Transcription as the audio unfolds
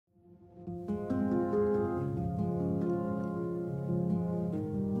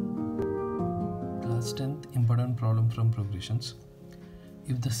Class 10th important problem from progressions.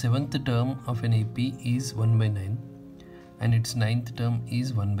 If the 7th term of an AP is 1 by 9 and its 9th term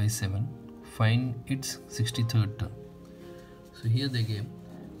is 1 by 7, find its 63rd term. So here they gave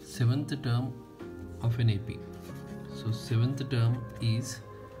 7th term of an AP. So 7th term is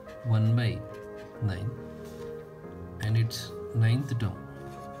 1 by 9 and its 9th term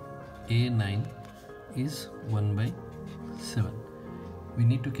A9 is 1 by 7. We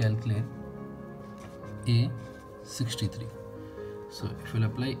need to calculate A63. So if we'll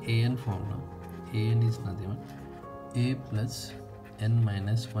apply AN formula, AN is nothing but A plus N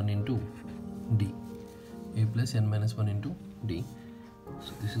minus 1 into D. A plus N minus 1 into D.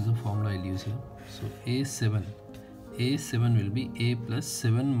 So this is the formula I'll use here. So A7 will be A plus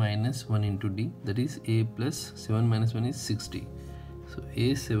 7 minus 1 into D, that is A plus 7 minus 1 is 60. So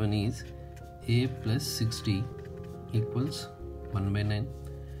A7 is A plus 60 equals 1 by 9.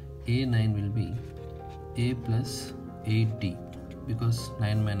 A9 will be A plus 8D, because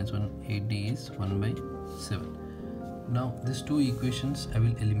 9 minus 1, 8D is 1 by 7. Now these two equations I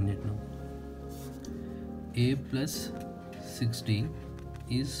will eliminate now. A plus 60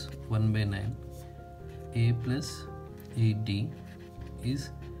 is 1 by 9. A plus 8D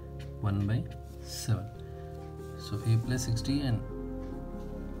is 1 by 7. So A plus 60 and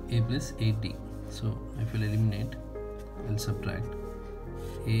A plus 8D. So if we'll eliminate, we'll subtract.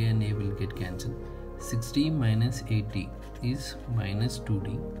 A and A will get cancelled. 60 minus 8D is minus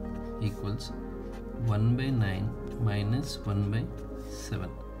 2D equals 1 by 9 minus 1 by 7.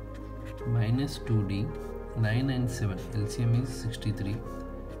 Minus 2D, 9 and 7, LCM is 63.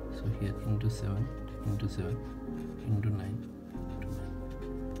 So here into 7 into 7 into 9 into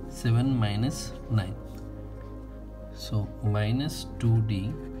 9. 7 minus 9. So minus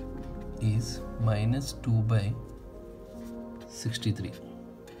 2D is minus 2 by 63.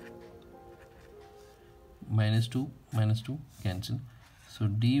 Minus 2 cancel. So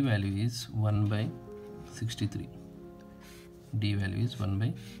D value is 1 by 63. D value is 1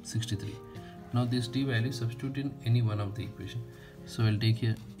 by 63. Now this D value substitute in any one of the equation. So I'll take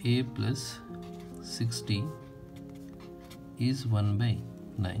here A plus 60 is 1 by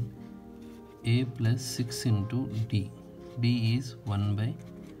 9. A plus 6 into D. D is 1 by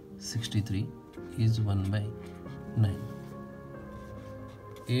 63 is 1 by 9.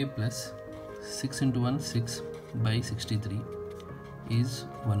 A plus 6 into 1, 6 by 63 is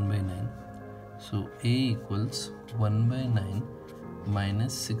 1 by 9. So A equals 1 by 9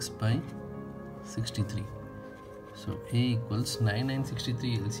 minus 6 by 63. So A equals 9 and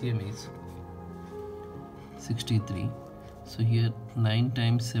 63, LCM is 63. So here 9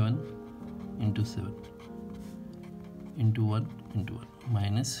 times 7 into 7 into 1 into 1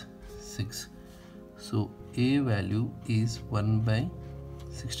 minus 6. So A value is 1 by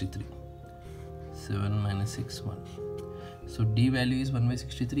 63. 7 minus 6, 1. So D value is 1 by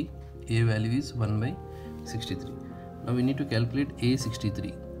 63. A value is 1 by 63. Now we need to calculate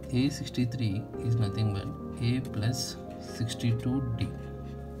A63. A63 is nothing but A plus 62D.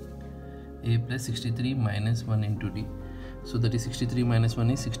 A plus 63 minus 1 into D. So that is 63 minus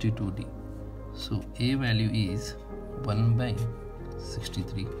 1 is 62D. So A value is 1 by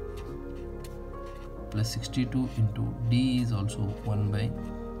 63 plus 62 into D is also 1 by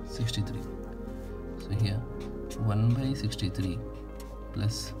 63. So here 1 by 63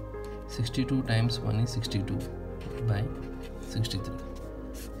 plus 62 times 1 is 62 by 63.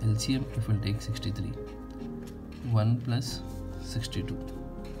 LCM if we'll take 63, 1 plus 62.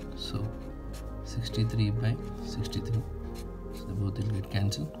 So 63 by 63. So both will get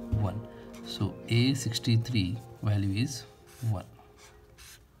cancelled, 1. So A63 value is 1.